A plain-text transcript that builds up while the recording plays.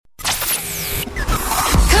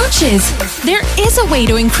coaches. There is a way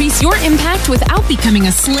to increase your impact without becoming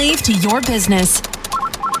a slave to your business.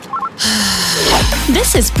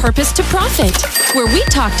 This is Purpose to Profit, where we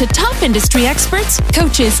talk to top industry experts,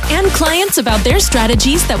 coaches, and clients about their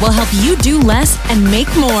strategies that will help you do less and make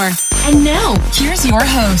more. And now, here's your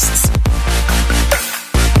hosts.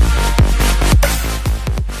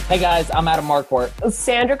 Hey guys, I'm Adam Marquardt.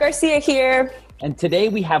 Sandra Garcia here. And today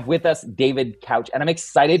we have with us David Couch, and I'm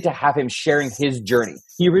excited to have him sharing his journey.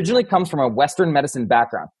 He originally comes from a Western medicine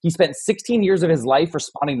background. He spent 16 years of his life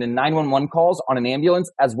responding to 911 calls on an ambulance,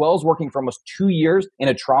 as well as working for almost 2 years in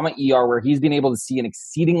a trauma ER where he's been able to see an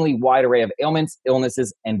exceedingly wide array of ailments,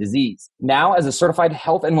 illnesses, and disease. Now, as a certified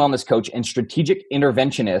health and wellness coach and strategic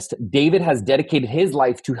interventionist, David has dedicated his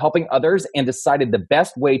life to helping others and decided the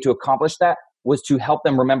best way to accomplish that was to help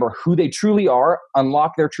them remember who they truly are,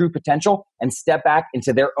 unlock their true potential, and step back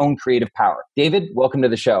into their own creative power. David, welcome to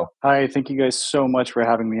the show. Hi, thank you guys so much for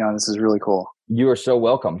having me on. This is really cool. You are so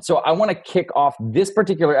welcome. So I want to kick off this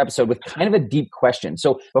particular episode with kind of a deep question.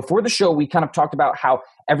 So before the show, we kind of talked about how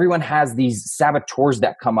everyone has these saboteurs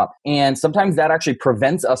that come up. And sometimes that actually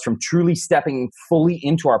prevents us from truly stepping fully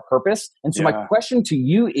into our purpose. And so my question to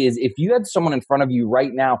you is, if you had someone in front of you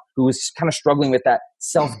right now who is kind of struggling with that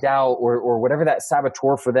self-doubt or whatever that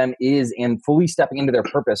saboteur for them is and fully stepping into their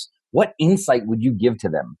purpose, what insight would you give to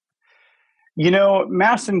them? You know,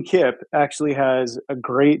 Mastin Kipp actually has a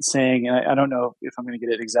great saying, and I don't know if I'm going to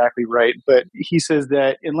get it exactly right, but he says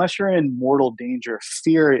that unless you're in mortal danger,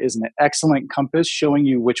 fear is an excellent compass showing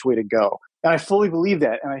you which way to go. And I fully believe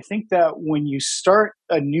that. And I think that when you start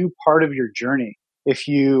a new part of your journey, if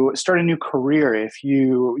you start a new career, if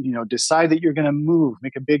you decide that you're going to move,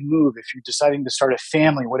 make a big move, if you're deciding to start a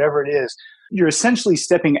family, whatever it is, you're essentially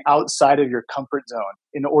stepping outside of your comfort zone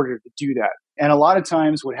in order to do that. And a lot of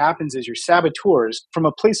times what happens is your saboteurs, from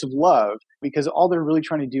a place of love, because all they're really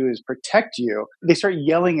trying to do is protect you, they start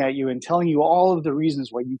yelling at you and telling you all of the reasons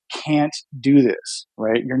why you can't do this,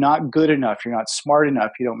 right? You're not good enough. You're not smart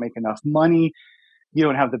enough. You don't make enough money. You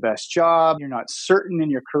don't have the best job. You're not certain in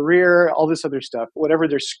your career, all this other stuff, whatever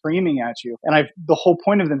they're screaming at you. And the whole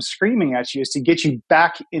point of them screaming at you is to get you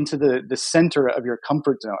back into the center of your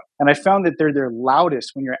comfort zone. And I found that they're their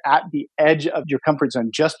loudest when you're at the edge of your comfort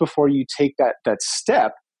zone, just before you take that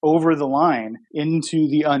step over the line into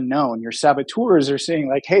the unknown. Your saboteurs are saying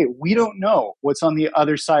like, hey, we don't know what's on the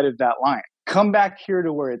other side of that line. Come back here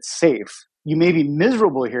to where it's safe. You may be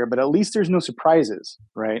miserable here, but at least there's no surprises,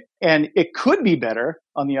 right? And it could be better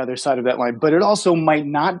on the other side of that line, but it also might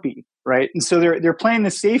not be, right? And so they're playing the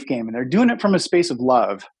safe game and they're doing it from a space of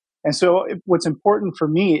love. And so what's important for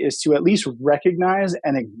me is to at least recognize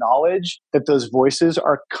and acknowledge that those voices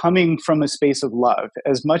are coming from a space of love.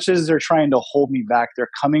 As much as they're trying to hold me back, they're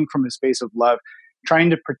coming from a space of love, trying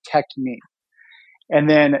to protect me. And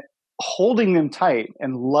then holding them tight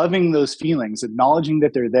and loving those feelings, acknowledging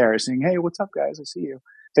that they're there, saying, hey, what's up, guys? I see you.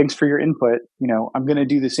 Thanks for your input. I'm going to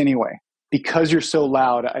do this anyway. Because you're so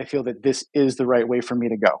loud, I feel that this is the right way for me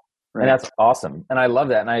to go. Right? And that's awesome. And I love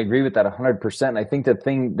that. And I agree with that 100%. And I think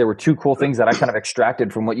there were two cool things that I kind of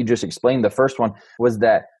extracted from what you just explained. The first one was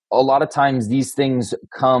that a lot of times these things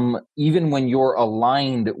come even when you're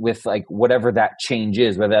aligned with like whatever that change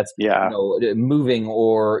is, whether that's moving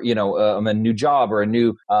or a new job or a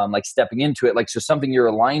new like stepping into it, like so something you're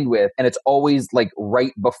aligned with, and it's always like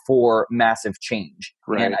right before massive change.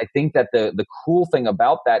 Right. And I think that the cool thing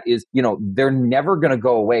about that is they're never going to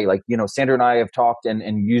go away. Like Sandra and I have talked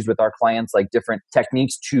and used with our clients like different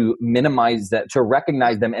techniques to minimize that, to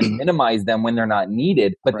recognize them and minimize them when they're not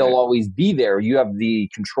needed, but they'll always be there. You have the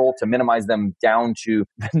control to minimize them down to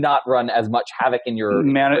not run as much havoc in your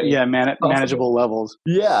manageable levels.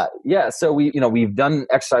 Yeah. So we've done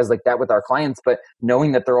exercise like that with our clients, but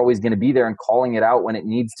knowing that they're always going to be there and calling it out when it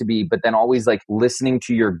needs to be, but then always like listening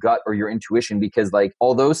to your gut or your intuition, because like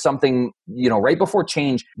although something right before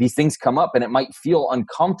change, these things come up and it might feel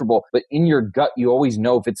uncomfortable, but in your gut you always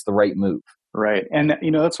know if it's the right move. Right. And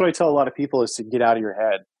that's what I tell a lot of people is to get out of your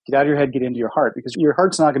head. Get out of your head, get into your heart, because your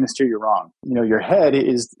heart's not going to steer you wrong. Your head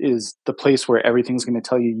is the place where everything's going to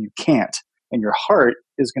tell you can't. And your heart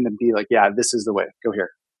is going to be like, yeah, this is the way. Go here.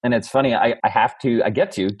 And it's funny, I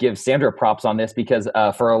get to give Sandra props on this because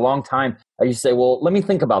for a long time, I used to say, well, let me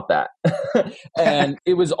think about that. And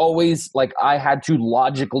it was always like I had to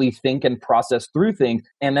logically think and process through things.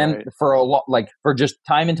 And then for just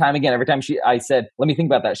time and time again, every time I said, let me think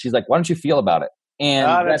about that, she's like, why don't you feel about it?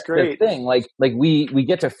 And that's great. the thing. Like we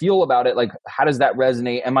get to feel about it. Like, how does that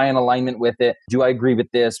resonate? Am I in alignment with it? Do I agree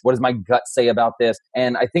with this? What does my gut say about this?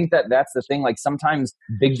 And I think that that's the thing. Like, sometimes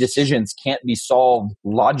big decisions can't be solved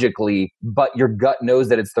logically, but your gut knows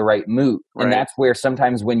that it's the right move. Right. And that's where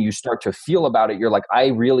sometimes when you start to feel about it, you're like, I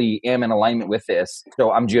really am in alignment with this.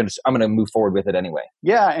 So I'm going to move forward with it anyway.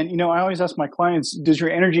 Yeah. And, I always ask my clients, does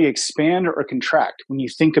your energy expand or contract when you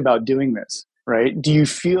think about doing this? Right? Do you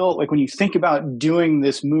feel like when you think about doing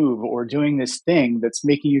this move or doing this thing that's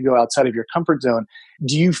making you go outside of your comfort zone,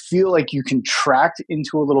 do you feel like you contract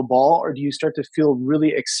into a little ball, or do you start to feel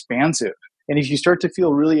really expansive? And if you start to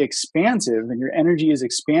feel really expansive and your energy is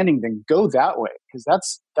expanding, then go that way, because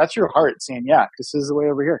that's your heart saying, yeah, this is the way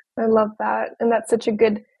over here. I love that. And that's such a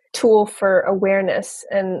good tool for awareness.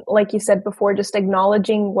 And like you said before, just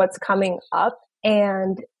acknowledging what's coming up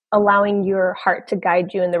and allowing your heart to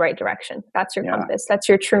guide you in the right direction. That's your compass. That's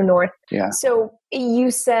your true north. Yeah. So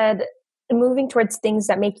you said moving towards things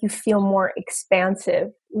that make you feel more expansive.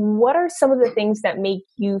 What are some of the things that make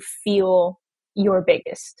you feel your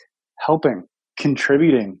biggest? Helping,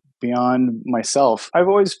 contributing beyond myself. I've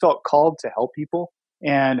always felt called to help people.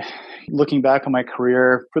 And looking back on my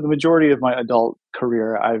career, for the majority of my adult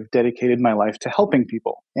career, I've dedicated my life to helping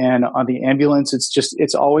people. And on the ambulance,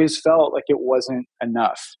 it's always felt like it wasn't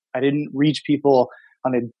enough. I didn't reach people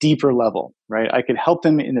on a deeper level, right? I could help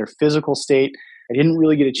them in their physical state. I didn't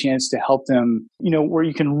really get a chance to help them, where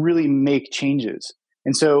you can really make changes.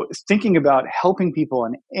 And so thinking about helping people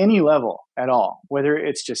on any level at all, whether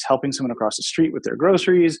it's just helping someone across the street with their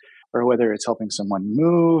groceries, or whether it's helping someone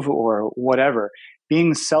move or whatever,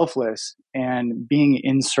 being selfless and being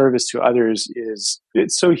in service to others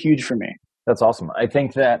it's so huge for me. That's awesome. I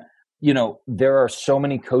think that, there are so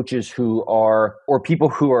many coaches or people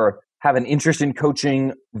who have an interest in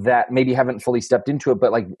coaching that maybe haven't fully stepped into it,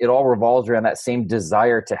 but like it all revolves around that same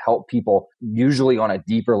desire to help people, usually on a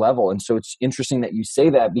deeper level. And so it's interesting that you say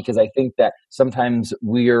that, because I think that sometimes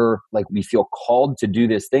we feel called to do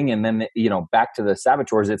this thing. And then, back to the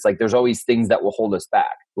saboteurs, it's like, there's always things that will hold us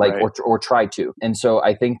back, like, right, or try to. And so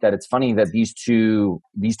I think that it's funny that these two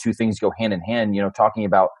things go hand in hand, talking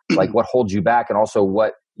about like what holds you back and also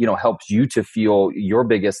what, helps you to feel your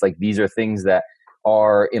biggest, like these are things that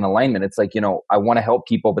are in alignment. It's like, I want to help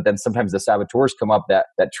people, but then sometimes the saboteurs come up that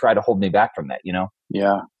try to hold me back from that,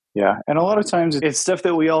 Yeah. Yeah. And a lot of times it's stuff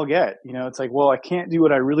that we all get, it's like, well, I can't do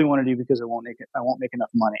what I really want to do because I won't make enough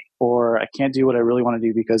money, or I can't do what I really want to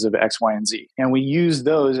do because of X, Y, and Z. And we use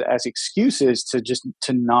those as excuses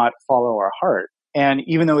to not follow our heart. And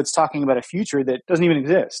even though it's talking about a future that doesn't even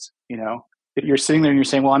exist, you're sitting there and you're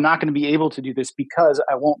saying, well, I'm not going to be able to do this because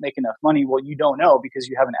I won't make enough money. Well, you don't know because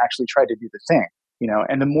you haven't actually tried to do the thing.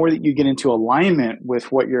 And the more that you get into alignment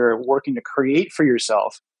with what you're working to create for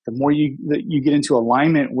yourself, the more you get into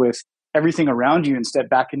alignment with everything around you and step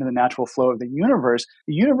back into the natural flow of the universe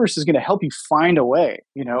is going to help you find a way.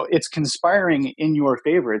 It's conspiring in your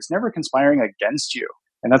favor. It's never conspiring against you.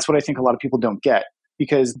 And that's what I think a lot of people don't get,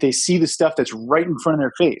 because they see the stuff that's right in front of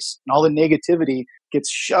their face, and all the negativity gets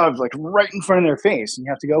shoved like right in front of their face. And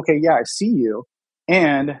you have to go, okay, yeah, I see you,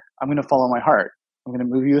 and I'm going to follow my heart. I'm going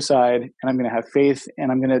to move you aside, and I'm going to have faith,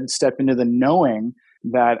 and I'm going to step into the knowing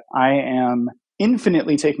that I am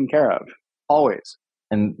infinitely taken care of, always.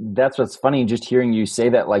 And that's what's funny, just hearing you say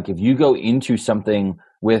that, like, if you go into something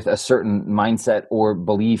with a certain mindset or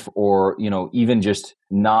belief, or, even just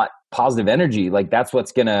not positive energy, like that's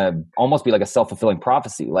what's going to almost be like a self-fulfilling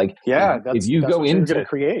prophecy. Like, if you go into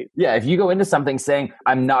create. Yeah. If you go into something saying,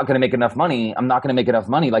 I'm not going to make enough money,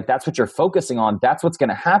 like that's what you're focusing on. That's what's going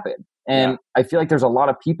to happen. And I feel like there's a lot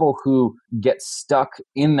of people who get stuck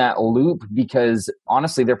in that loop because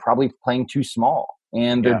honestly, they're probably playing too small.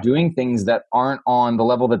 And they're doing things that aren't on the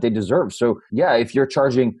level that they deserve. So if you're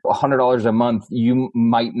charging $100 a month, you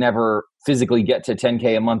might never physically get to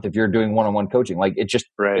 $10K a month if you're doing one-on-one coaching. Like it just,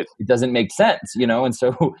 it doesn't make sense, And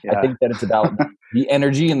so I think that it's about the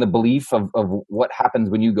energy and the belief of what happens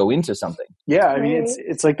when you go into something. Yeah. I mean,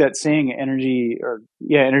 it's like that saying, energy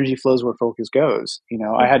energy flows where focus goes.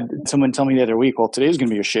 I had someone tell me the other week, well, today's going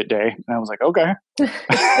to be a shit day. And I was like, okay.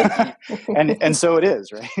 and so it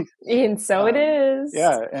is, right? And so it is.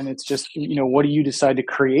 Yeah. And it's just, what do you decide to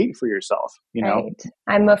create for yourself? Right.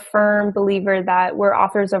 I'm a firm believer that we're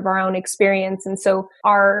authors of our own experience. And so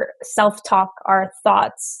our self-talk, our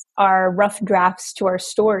thoughts, are rough drafts to our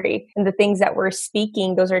story, and the things that we're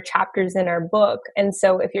speaking, those are chapters in our book. And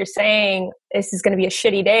so if you're saying this is going to be a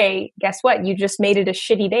shitty day, guess what? You just made it a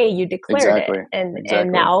shitty day. You declared it.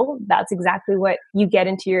 And now that's exactly what you get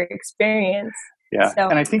into your experience. Yeah. So,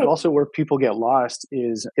 and I think also where people get lost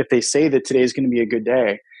is if they say that today is going to be a good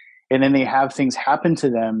day and then they have things happen to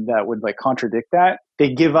them that would like contradict that,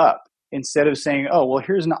 they give up instead of saying, oh, well,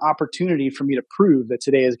 here's an opportunity for me to prove that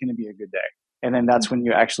today is going to be a good day. And then that's when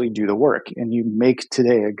you actually do the work and you make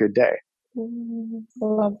today a good day.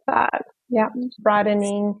 Love that. Yeah.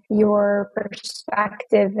 Broadening your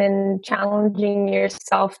perspective and challenging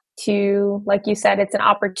yourself to, like you said, it's an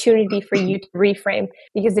opportunity for you to reframe.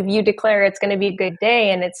 Because if you declare it's going to be a good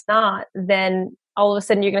day and it's not, then all of a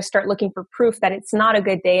sudden you're going to start looking for proof that it's not a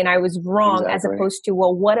good day and I was wrong, as opposed to,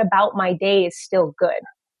 well, what about my day is still good?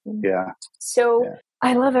 Yeah. So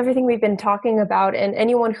I love everything we've been talking about, and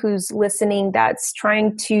anyone who's listening that's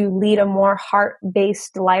trying to lead a more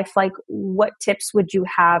heart-based life, like what tips would you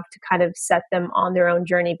have to kind of set them on their own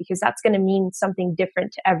journey? Because that's going to mean something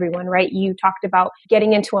different to everyone, right? You talked about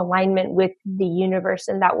getting into alignment with the universe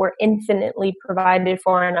and that we're infinitely provided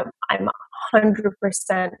for. And I'm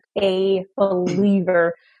 100% a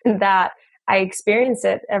believer in that. I experience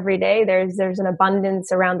it every day. There's an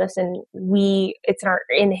abundance around us, and it's our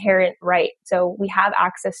inherent right. So we have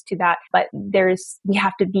access to that, but we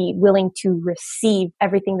have to be willing to receive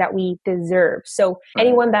everything that we deserve. So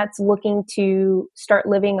anyone that's looking to start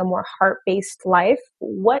living a more heart-based life,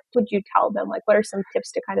 what would you tell them? Like, what are some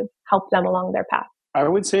tips to kind of help them along their path? I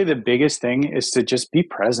would say the biggest thing is to just be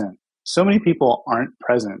present. So many people aren't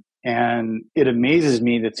present. And it amazes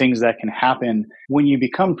me the things that can happen when you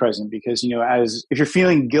become present, because, if you're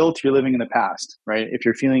feeling guilt, you're living in the past, right? If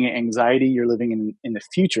you're feeling anxiety, you're living in the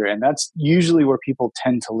future. And that's usually where people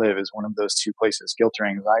tend to live, is one of those two places, guilt or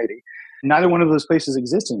anxiety. Neither one of those places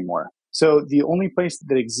exists anymore. So the only place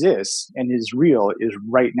that exists and is real is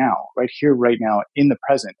right now, right here, right now, in the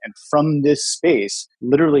present. And from this space,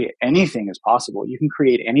 literally anything is possible. You can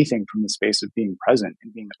create anything from the space of being present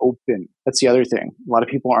and being open. That's the other thing. A lot of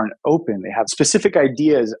people aren't open. They have specific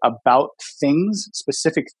ideas about things,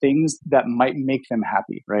 specific things that might make them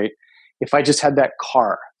happy, right? If I just had that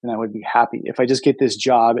car, then I would be happy. If I just get this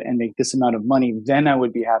job and make this amount of money, then I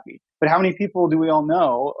would be happy. But how many people do we all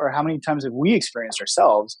know, or how many times have we experienced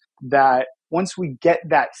ourselves that once we get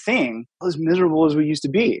that thing, as miserable as we used to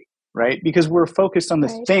be, right? Because we're focused on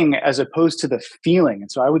the thing as opposed to the feeling.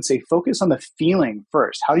 And so I would say focus on the feeling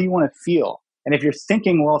first. How do you want to feel? And if you're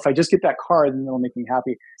thinking, well, if I just get that car, then it'll make me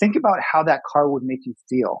happy, think about how that car would make you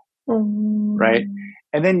feel. Right?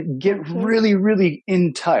 And then get really, really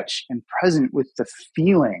in touch and present with the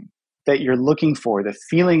feeling that you're looking for, the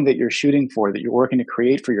feeling that you're shooting for, that you're working to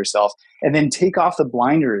create for yourself. And then take off the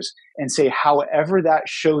blinders and say, however that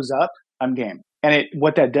shows up, I'm game. And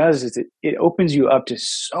what that does is it opens you up to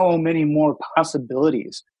so many more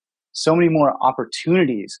possibilities, so many more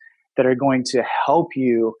opportunities that are going to help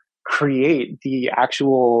you create the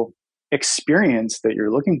actual experience that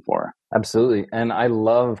you're looking for. Absolutely. And I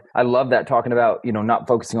love that, talking about, not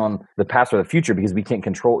focusing on the past or the future, because we can't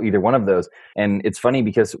control either one of those. And it's funny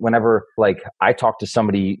because whenever I talk to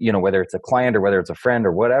somebody, whether it's a client or whether it's a friend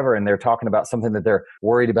or whatever, and they're talking about something that they're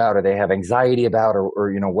worried about or they have anxiety about or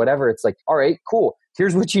whatever, it's like, all right, cool.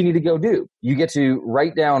 Here's what you need to go do. You get to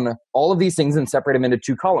write down all of these things and separate them into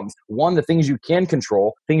two columns. One, the things you can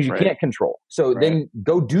control, things you can't control. So then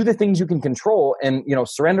go do the things you can control and,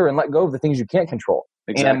 surrender and let go of the things you can't control.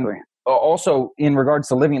 Exactly. And also, in regards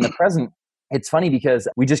to living in the present, it's funny because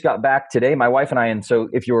we just got back today, my wife and I, and so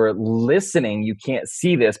if you're listening, you can't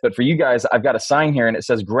see this, but for you guys, I've got a sign here and it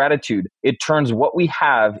says gratitude. It turns what we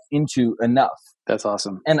have into enough. That's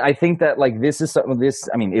awesome. And I think that it is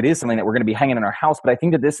something that we're going to be hanging in our house, but I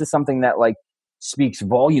think that this is something that speaks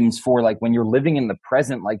volumes for when you're living in the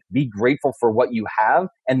present, be grateful for what you have,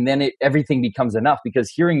 and then everything becomes enough. Because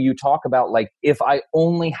hearing you talk about if I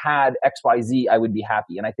only had XYZ, I would be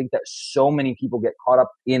happy. And I think that so many people get caught up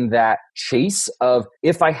in that chase of,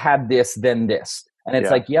 if I had this, then this. And it's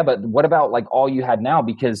but what about all you had now?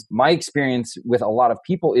 Because my experience with a lot of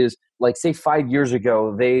people is say 5 years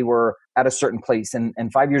ago, they were at a certain place. And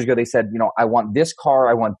 5 years ago, they said, I want this car,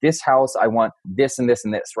 I want this house, I want this and this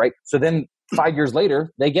and this, right? So then 5 years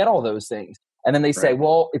later, they get all those things. And then they say,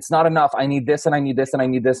 well, it's not enough. I need this and I need this and I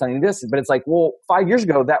need this and I need this. But it's 5 years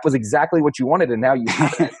ago, that was exactly what you wanted. And now you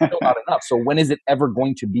have it. It's still not enough. So when is it ever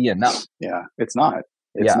going to be enough? Yeah, it's not.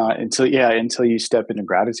 It's not until you step into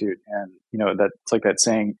gratitude. And, that's like that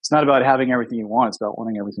saying, it's not about having everything you want. It's about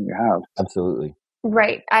wanting everything you have. Absolutely.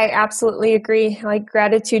 Right. I absolutely agree.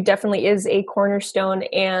 Gratitude definitely is a cornerstone,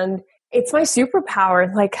 and it's my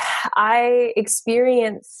superpower. I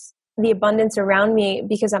experience the abundance around me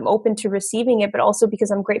because I'm open to receiving it, but also because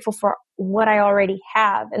I'm grateful for what I already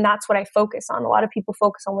have. And that's what I focus on. A lot of people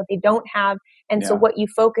focus on what they don't have. And so what you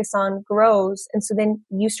focus on grows. And so then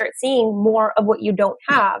you start seeing more of what you don't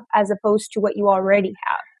have as opposed to what you already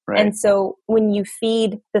have. Right. And so when you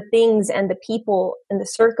feed the things and the people and the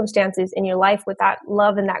circumstances in your life with that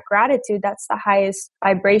love and that gratitude, that's the highest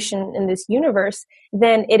vibration in this universe,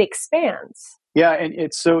 then it expands. Yeah, and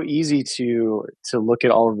it's so easy to look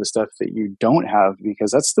at all of the stuff that you don't have,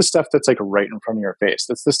 because that's the stuff that's like right in front of your face.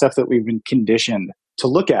 That's the stuff that we've been conditioned to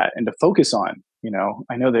look at and to focus on.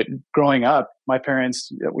 I know that growing up, my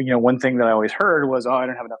parents, one thing that I always heard was, "Oh, I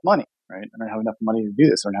don't have enough money, right? I don't have enough money to do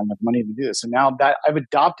this. I don't have enough money to do this." And now that I've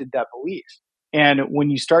adopted that belief. And when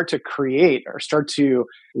you start to create or start to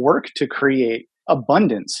work to create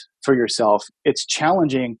abundance for yourself, it's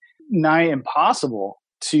challenging, nigh impossible,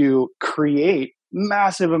 to create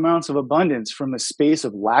massive amounts of abundance from a space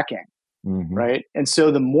of lacking, right? And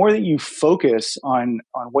so the more that you focus on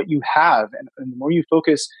what you have, and the more you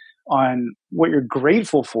focus on what you're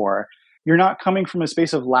grateful for, you're not coming from a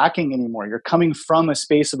space of lacking anymore. You're coming from a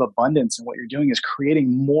space of abundance, and what you're doing is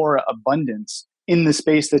creating more abundance in the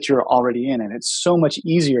space that you're already in. And it's so much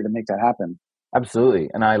easier to make that happen.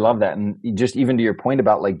 Absolutely. And I love that. And just even to your point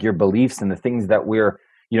about like your beliefs and the things that we're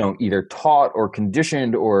either taught or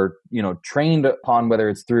conditioned or, trained upon, whether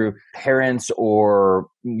it's through parents or,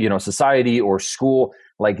 society or school,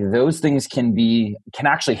 like those things can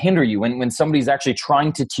actually hinder you when somebody's actually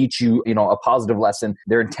trying to teach you, a positive lesson.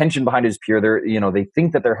 Their intention behind it is pure. They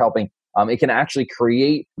think that they're helping. It can actually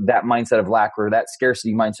create that mindset of lack or that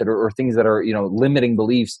scarcity mindset or things that are, limiting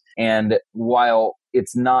beliefs. And while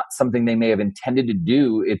it's not something they may have intended to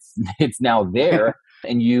do, it's now there.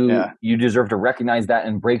 And you deserve to recognize that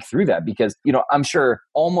and break through that, because, I'm sure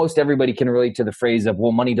almost everybody can relate to the phrase of,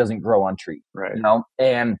 well, money doesn't grow on trees, right?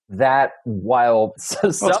 And that while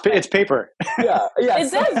it's paper. Yeah.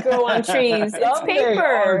 It does grow on trees. It's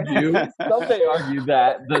paper. Some may argue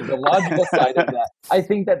that the logical side of that. I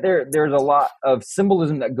think that there's a lot of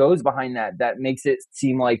symbolism that goes behind that makes it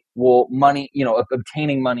seem like, well, money,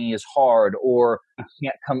 obtaining money is hard or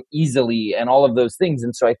can't come easily and all of those things.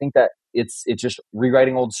 And so I think that it's just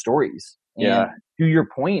rewriting old stories. And to your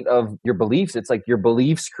point of your beliefs, it's like your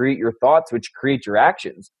beliefs create your thoughts, which create your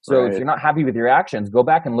actions. So if you're not happy with your actions, go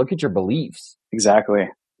back and look at your beliefs. Exactly.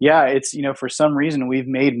 Yeah, it's, for some reason we've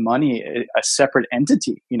made money a separate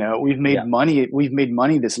entity. We've made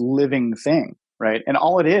money this living thing, right? And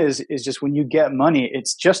all it is just when you get money,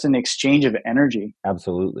 it's just an exchange of energy.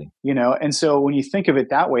 Absolutely. And so when you think of it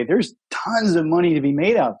that way, there's tons of money to be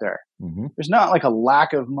made out there. There's not like a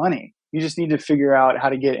lack of money. You just need to figure out how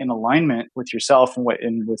to get in alignment with yourself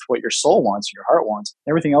and with what your soul wants, your heart wants.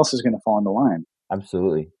 Everything else is going to fall into line.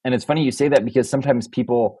 Absolutely. And it's funny you say that, because sometimes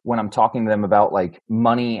people, when I'm talking to them about like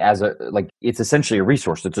money as it's essentially a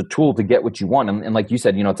resource, it's a tool to get what you want. And like you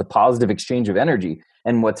said, it's a positive exchange of energy.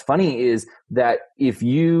 And what's funny is that if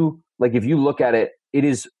you look at it, it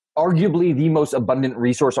is arguably the most abundant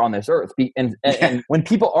resource on this earth. And when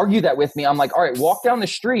people argue that with me, I'm like, all right, walk down the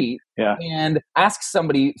street and ask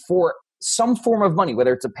somebody for some form of money,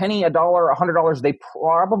 whether it's a penny, $1, $100, they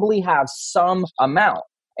probably have some amount.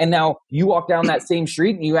 And now you walk down that same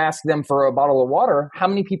street and you ask them for a bottle of water, how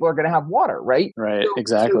many people are going to have water, right? Right,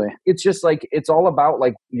 exactly. So it's just like, it's all about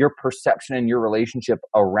like your perception and your relationship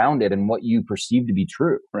around it and what you perceive to be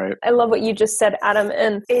true. Right. I love what you just said, Adam.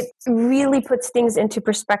 And it really puts things into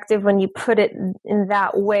perspective when you put it in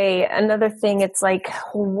that way. Another thing, it's like,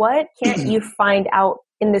 what can't you find out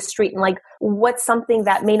in the street? And like, what's something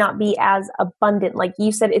that may not be as abundant? Like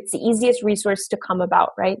you said, it's the easiest resource to come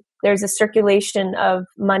about, right? There's a circulation of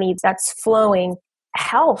money that's flowing.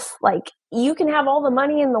 Health, like you can have all the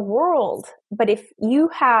money in the world, but if you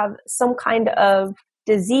have some kind of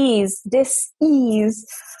disease, dis-ease,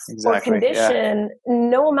 or condition,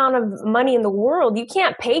 no amount of money in the world, you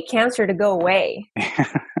can't pay cancer to go away.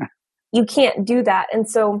 You can't do that. And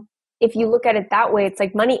so if you look at it that way, it's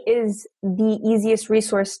like money is the easiest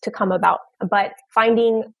resource to come about, but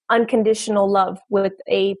finding unconditional love with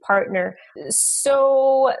a partner.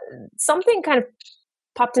 So something kind of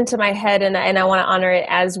popped into my head, and I want to honor it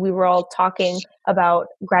as we were all talking about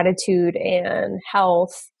gratitude and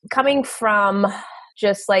health, coming from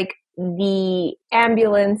just like the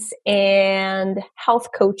ambulance and health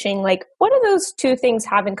coaching. Like, what do those two things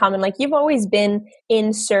have in common? Like, you've always been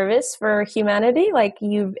in service for humanity,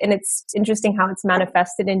 and it's interesting how it's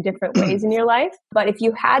manifested in different ways in your life. But if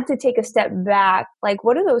you had to take a step back, like,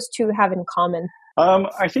 what do those two have in common?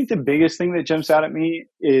 I think the biggest thing that jumps out at me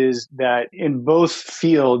is that in both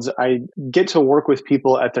fields, I get to work with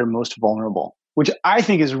people at their most vulnerable, which I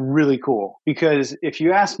think is really cool. Because if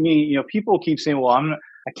you ask me, people keep saying, well,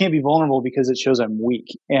 I can't be vulnerable because it shows I'm weak.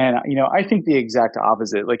 And, I think the exact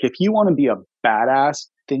opposite. Like if you want to be a badass,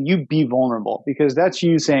 then you be vulnerable, because that's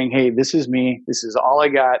you saying, hey, this is me. This is all I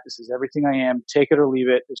got. This is everything I am. Take it or leave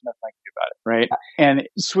it. There's nothing I can do about it. Right. And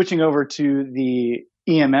switching over to the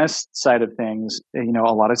EMS side of things,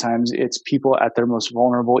 a lot of times it's people at their most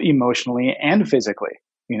vulnerable emotionally and physically,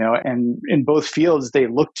 and in both fields, they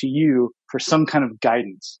look to you for some kind of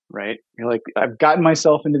guidance, right? You're like, I've gotten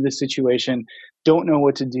myself into this situation, don't know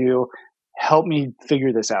what to do. Help me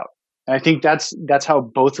figure this out. And I think that's how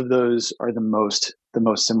both of those are the most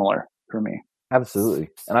similar for me. Absolutely.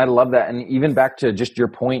 And I love that. And even back to just your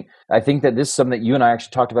point, I think that this is something that you and I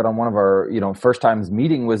actually talked about on one of our, first times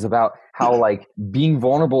meeting, was about how like being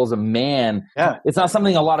vulnerable as a man, it's not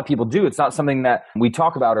something a lot of people do. It's not something that we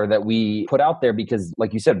talk about or that we put out there because,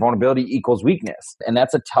 like you said, vulnerability equals weakness. And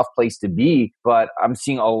that's a tough place to be. But I'm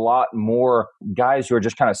seeing a lot more guys who are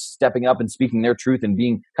just kind of stepping up and speaking their truth and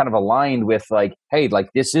being kind of aligned with like, hey, like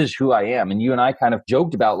this is who I am. And you and I kind of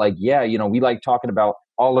joked about like, we like talking about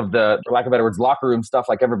all of the, for lack of better words, locker room stuff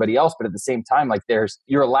like everybody else. But at the same time, like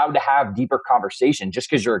you're allowed to have deeper conversation.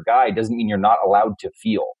 Just because you're a guy doesn't mean you're not allowed to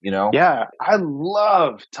feel, Yeah. I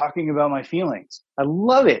love talking about my feelings. I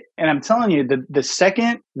love it. And I'm telling you, the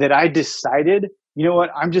second that I decided, you know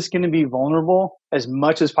what, I'm just going to be vulnerable as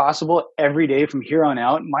much as possible every day from here on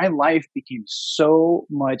out, my life became so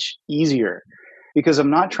much easier. Because I'm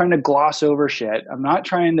not trying to gloss over shit. I'm not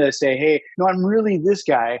trying to say, hey, no, I'm really this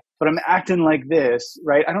guy, but I'm acting like this,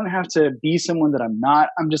 right? I don't have to be someone that I'm not.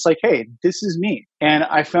 I'm just like, hey, this is me. And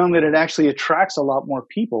I found that it actually attracts a lot more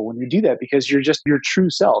people when you do that, because you're just your true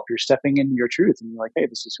self. You're stepping into your truth and you're like, hey,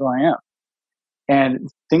 this is who I am. And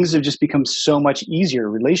things have just become so much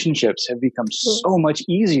easier. Relationships have become so much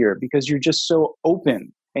easier because you're just so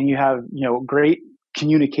open and you have, great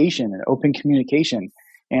communication and open communication.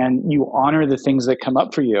 And you honor the things that come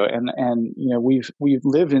up for you. And we've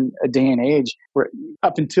lived in a day and age where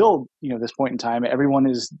up until, this point in time, everyone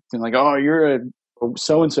is like, oh, you're a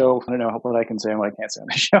so-and-so. I don't know what I can say and what I can't say on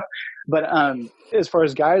the show. But as far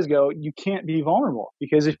as guys go, you can't be vulnerable,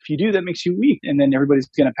 because if you do, that makes you weak. And then everybody's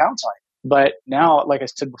going to pounce on you. But now, like I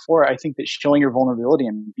said before, I think that showing your vulnerability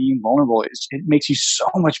and being vulnerable, it makes you so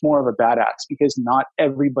much more of a badass, because not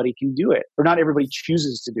everybody can do it, or not everybody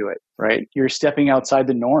chooses to do it, right? You're stepping outside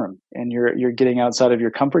the norm and you're getting outside of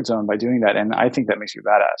your comfort zone by doing that. And I think that makes you a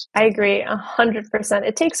badass. I agree 100%.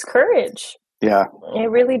 It takes courage. Yeah.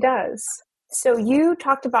 It really does. So you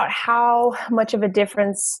talked about how much of a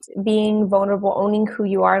difference being vulnerable, owning who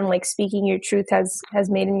you are, and like speaking your truth has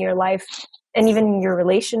made in your life. And even in your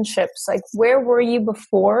relationships. Like, where were you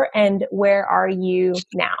before and where are you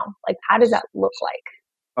now? Like, how does that look like?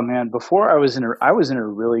 Oh man, before I was in a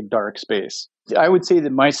really dark space. I would say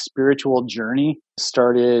that my spiritual journey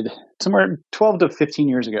started somewhere 12 to 15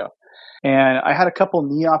 years ago. And I had a couple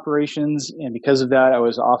knee operations, and because of that, I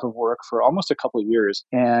was off of work for almost a couple of years.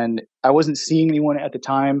 And I wasn't seeing anyone at the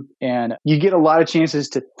time. And you get a lot of chances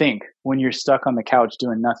to think when you're stuck on the couch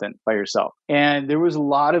doing nothing by yourself. And there was a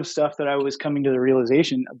lot of stuff that I was coming to the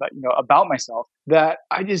realization about myself that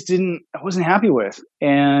I wasn't happy with.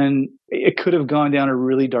 And it could have gone down a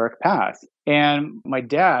really dark path. And my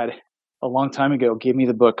dad, a long time ago, gave me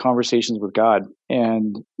the book Conversations with God.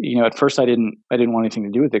 And, at first I didn't want anything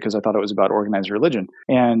to do with it because I thought it was about organized religion.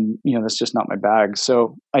 And, that's just not my bag.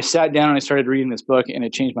 So I sat down and I started reading this book, and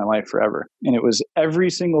it changed my life forever. And it was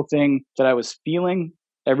every single thing that I was feeling,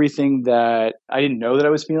 everything that I didn't know that I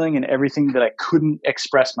was feeling, and everything that I couldn't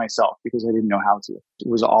express myself because I didn't know how to. It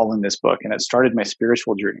was all in this book, and it started my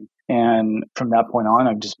spiritual journey. And from that point on,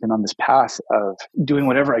 I've just been on this path of doing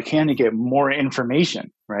whatever I can to get more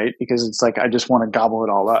information, right? Because it's like I just want to gobble it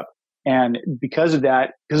all up. And because of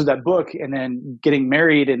that book, and then getting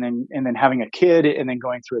married, and then having a kid, and then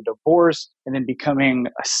going through a divorce, and then becoming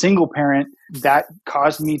a single parent, that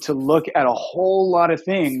caused me to look at a whole lot of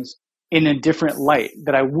things in a different light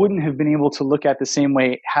that I wouldn't have been able to look at the same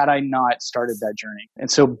way had I not started that journey. And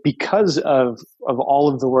so because of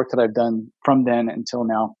all of the work that I've done from then until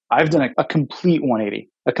now, I've done a complete 180.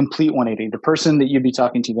 The person that you'd be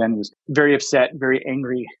talking to then was very upset, very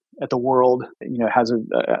angry at the world, has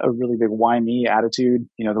a really big why me attitude.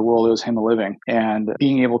 The world owes him a living. And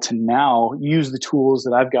being able to now use the tools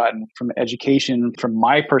that I've gotten from education, from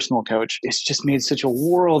my personal coach, it's just made such a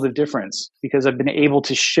world of difference, because I've been able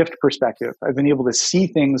to shift perspective. I've been able to see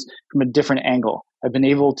things from a different angle. I've been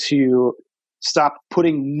able to stop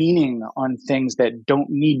putting meaning on things that don't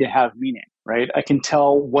need to have meaning, right? I can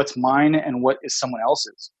tell what's mine and what is someone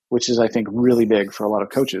else's, which is, I think, really big for a lot of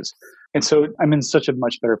coaches. And so I'm in such a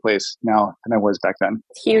much better place now than I was back then.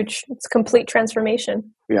 It's huge. It's complete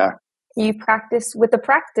transformation. Yeah. You practice with the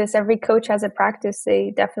practice. Every coach has a practice.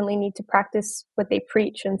 They definitely need to practice what they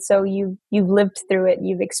preach. And so you've lived through it.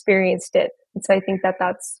 You've experienced it. And so I think that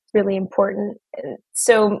that's really important. And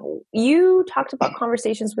so you talked about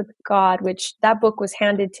Conversations with God, which that book was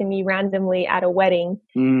handed to me randomly at a wedding,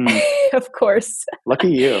 of course. Lucky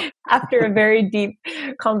you. After a very deep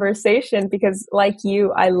conversation, because like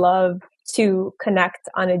you, I love to connect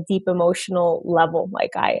on a deep emotional level.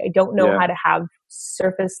 Like I don't know how to have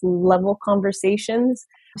surface level conversations.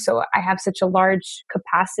 So I have such a large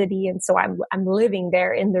capacity. And so I'm living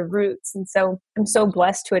there in the roots. And so I'm so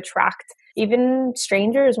blessed to attract even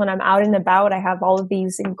strangers when I'm out and about. I have all of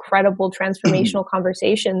these incredible transformational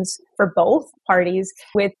conversations for both parties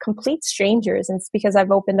with complete strangers. And it's because I've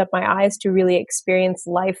opened up my eyes to really experience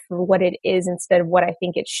life for what it is instead of what I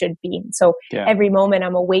think it should be. And so every moment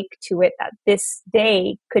I'm awake to it, that this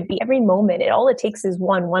day could be every moment. All it takes is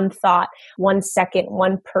one thought, 1 second,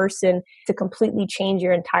 one person to completely change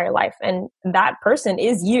your entire life. And that person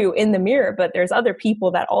is you in the mirror, but there's other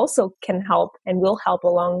people that also can help and will help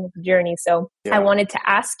along the journey. So I wanted to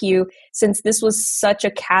ask you, since this was such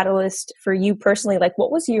a catalyst for you personally, like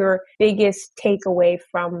what was your biggest takeaway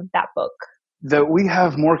from that book? That we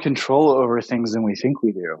have more control over things than we think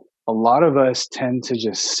we do. A lot of us tend to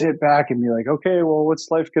just sit back and be like, okay, well,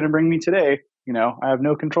 what's life going to bring me today? You know, I have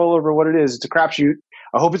no control over what it is. It's a crapshoot.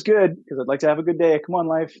 I hope it's good because I'd like to have a good day. Come on,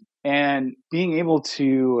 life. And being able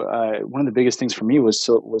to, one of the biggest things for me was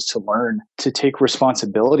to learn to take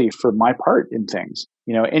responsibility for my part in things.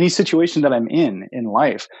 You know, any situation that I'm in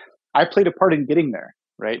life, I played a part in getting there,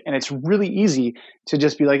 right? And it's really easy to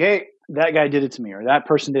just be like, hey, that guy did it to me, or that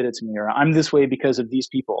person did it to me, or I'm this way because of these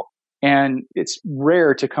people. And it's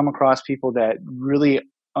rare to come across people that really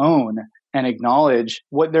own and acknowledge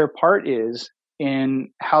what their part is in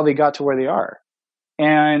how they got to where they are.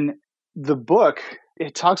 And the book,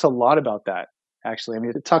 it talks a lot about that, actually. I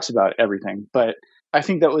mean, it talks about everything, but I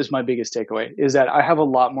think that was my biggest takeaway, is that I have a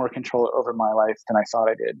lot more control over my life than I thought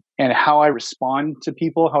I did. And how I respond to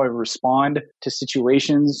people, how I respond to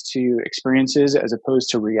situations, to experiences, as opposed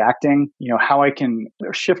to reacting, you know, how I can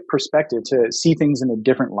shift perspective to see things in a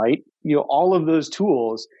different light. You know, all of those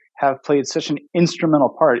tools have played such an instrumental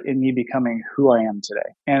part in me becoming who I am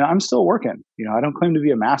today. And I'm still working. You know, I don't claim to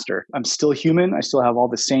be a master. I'm still human. I still have all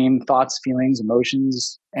the same thoughts, feelings,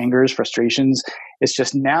 emotions, angers, frustrations. It's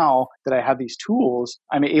just now that I have these tools,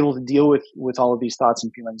 I'm able to deal with all of these thoughts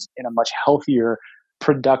and feelings in a much healthier,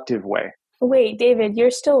 productive way. Wait, David, you're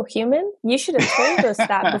still human? You should have told us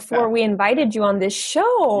that before we invited you on this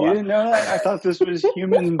show. You didn't know that? I thought this was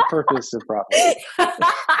human purpose of prophecy.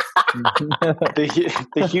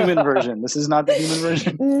 The human version. This is not the human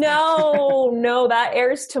version. No, that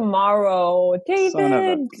airs tomorrow.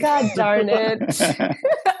 David, God darn it.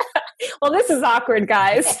 Well, this is awkward,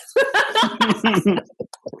 guys.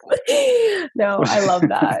 No, I love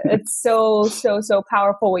that. It's so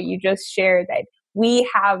powerful what you just shared, that we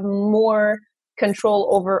have more control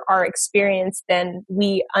over our experience than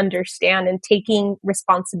we understand, and taking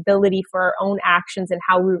responsibility for our own actions and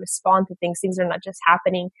how we respond to things. Things are not just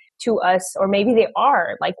happening to us, or maybe they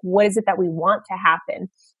are. Like, what is it that we want to happen?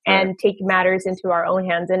 And take matters into our own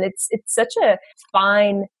hands. And it's such a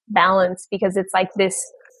fine balance, because it's like this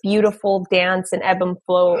beautiful dance and ebb and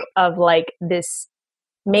flow of like this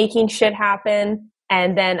making shit happen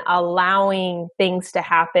and then allowing things to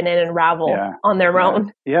happen and unravel on their own.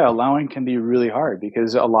 Yeah, allowing can be really hard,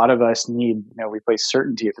 because a lot of us need, you know, we place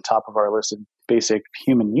certainty at the top of our list of basic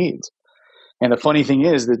human needs. And the funny thing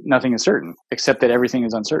is that nothing is certain, except that everything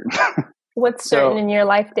is uncertain. What's certain in your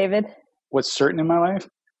life, David? What's certain in my life?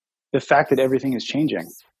 The fact that everything is changing.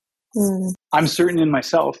 I'm certain in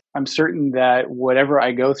myself. I'm certain that whatever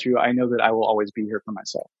I go through, I know that I will always be here for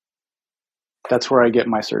myself. That's where I get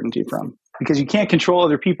my certainty from. Because you can't control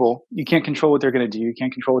other people. You can't control what they're going to do. You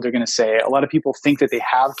can't control what they're going to say. A lot of people think that they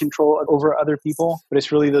have control over other people, but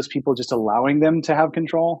it's really those people just allowing them to have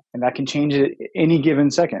control. And that can change at any given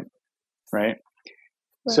second, right?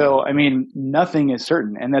 So, I mean, nothing is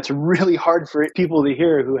certain. And that's really hard for people to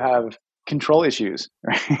hear who have control issues,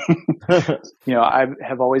 right? You know, I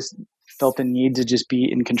have always felt the need to just be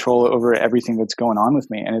in control over everything that's going on with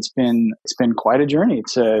me. And it's been quite a journey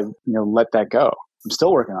to, you know, let that go. I'm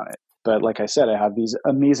still working on it. But like I said, I have these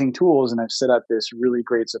amazing tools, and I've set up this really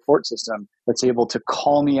great support system that's able to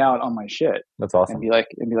call me out on my shit. That's awesome. And be like,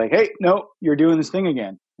 hey, no, you're doing this thing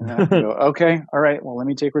again. And then I can go, okay, all right, well, let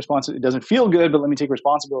me take responsibility. It doesn't feel good, but let me take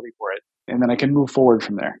responsibility for it. And then I can move forward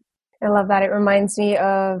from there. I love that. It reminds me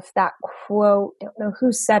of that quote. I don't know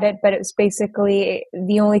who said it, but it was basically,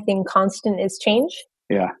 the only thing constant is change.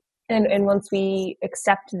 Yeah. And once we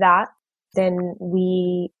accept that, then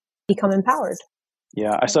we become empowered.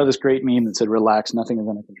 Yeah, I saw this great meme that said, relax, nothing is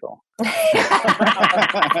under control.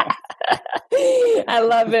 I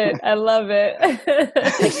love it. I love it.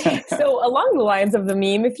 So along the lines of the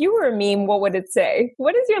meme, if you were a meme, what would it say?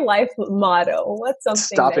 What is your life motto? What's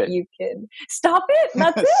something you can... Stop it?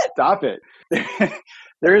 That's it? Stop it.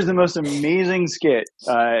 There is the most amazing skit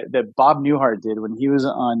that Bob Newhart did when he was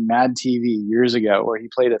on Mad TV years ago, where he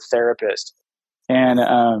played a therapist.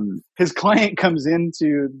 And his client comes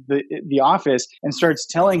into the office and starts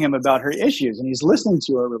telling him about her issues. And he's listening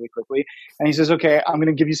to her really quickly. And he says, okay, I'm going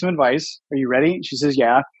to give you some advice. Are you ready? And she says,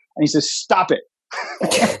 yeah. And he says, stop it.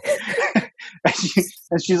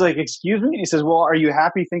 And she's like, excuse me? And he says, well, are you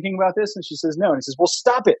happy thinking about this? And she says, no. And he says, well,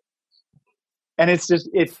 stop it. And it's just,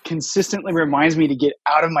 it consistently reminds me to get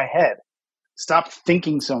out of my head. Stop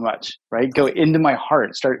thinking so much, right? Go into my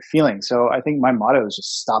heart, start feeling. So I think my motto is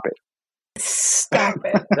just stop it. Stop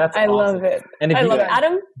it. That's I awesome. love it. And I love it.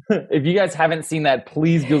 Adam? If you guys haven't seen that,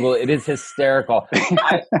 please Google it. It is hysterical.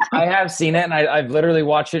 I have seen it, and I've literally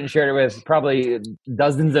watched it and shared it with probably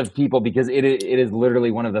dozens of people because it is literally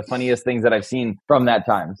one of the funniest things that I've seen from that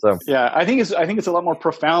time. So yeah, I think it's a lot more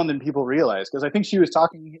profound than people realize, because I think she was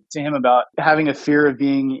talking to him about having a fear of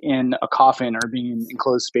being in a coffin or being in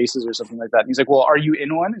enclosed spaces or something like that. And he's like, well, are you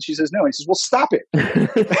in one? And she says, no. And he says, well, stop it.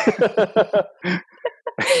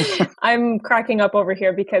 I'm cracking up over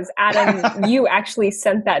here because Adam, you actually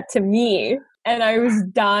sent that to me and I was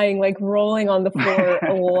dying, like rolling on the floor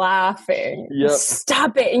laughing. Yep.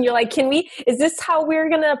 Stop it. And you're like, is this how we're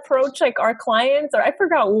going to approach like our clients? Or I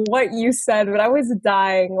forgot what you said, but I was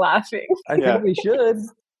dying laughing. I think we should.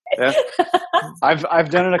 Yeah. I've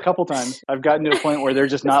done it a couple times. I've gotten to a point where they're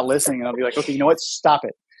just not listening and I'll be like, okay, you know what? Stop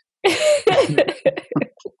it.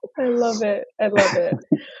 I love it. I love it.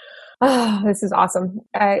 Oh, this is awesome.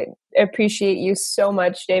 I appreciate you so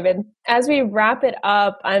much, David. As we wrap it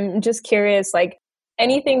up, I'm just curious, like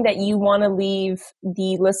anything that you want to leave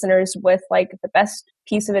the listeners with, like the best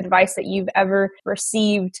piece of advice that you've ever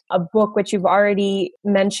received, a book, which you've already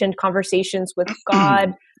mentioned, Conversations with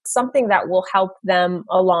God, something that will help them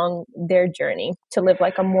along their journey to live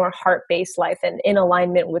like a more heart-based life and in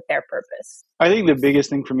alignment with their purpose. I think the biggest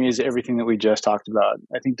thing for me is everything that we just talked about.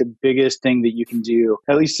 I think the biggest thing that you can do,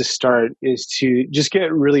 at least to start, is to just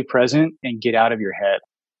get really present and get out of your head.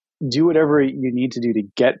 Do whatever you need to do to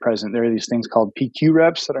get present. There are these things called PQ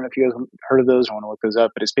reps. I don't know if you guys have heard of those. I want to look those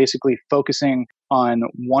up, but it's basically focusing on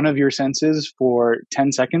one of your senses for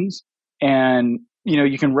 10 seconds. And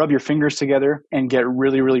you can rub your fingers together and get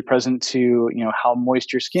really, really present to, how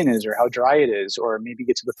moist your skin is or how dry it is, or maybe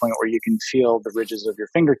get to the point where you can feel the ridges of your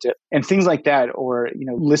fingertip and things like that. Or,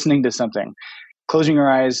 listening to something, closing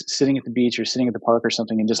your eyes, sitting at the beach or sitting at the park or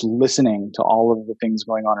something and just listening to all of the things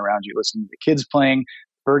going on around you, listening to the kids playing,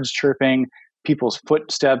 birds chirping, people's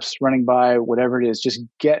footsteps running by, whatever it is, just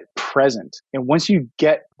get present. And once you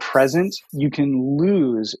get present, you can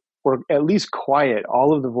lose or at least quiet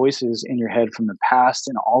all of the voices in your head from the past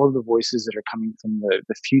and all of the voices that are coming from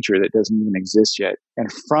the future that doesn't even exist yet.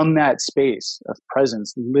 And from that space of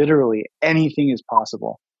presence, literally anything is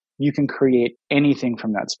possible. You can create anything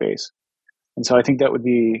from that space. And so I think that would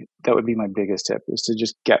be my biggest tip, is to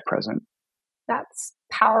just get present. That's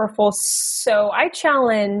powerful. So I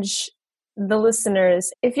challenge the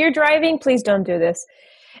listeners, if you're driving, please don't do this.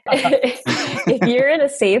 If you're in a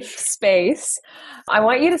safe space, I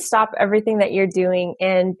want you to stop everything that you're doing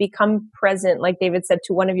and become present, like David said,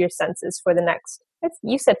 to one of your senses for the next,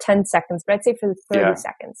 you said 10 seconds, but I'd say for 30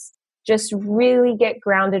 seconds. Just really get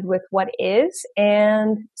grounded with what is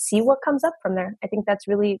and see what comes up from there. I think that's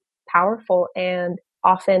really powerful and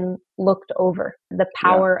often looked over, the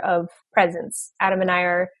power of presence. Adam and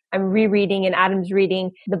I'm rereading and Adam's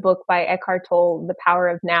reading the book by Eckhart Tolle, The Power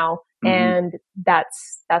of Now. And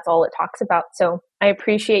that's all it talks about. So I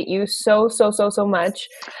appreciate you so much.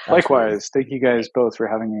 Likewise. Thank you guys both for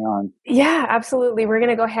having me on. Yeah, absolutely. We're going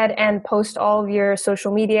to go ahead and post all of your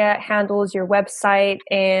social media handles, your website,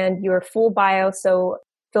 and your full bio. So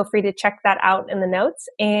feel free to check that out in the notes.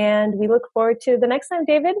 And we look forward to the next time,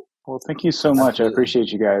 David. Well, thank you so much. I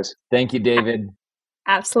appreciate you guys. Thank you, David.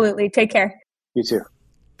 Absolutely. Take care. You too.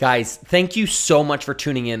 Guys, thank you so much for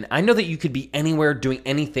tuning in. I know that you could be anywhere doing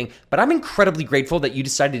anything, but I'm incredibly grateful that you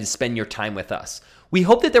decided to spend your time with us. We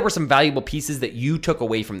hope that there were some valuable pieces that you took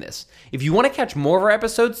away from this. If you want to catch more of our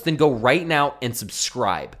episodes, then go right now and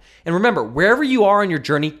subscribe. And remember, wherever you are on your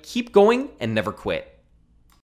journey, keep going and never quit.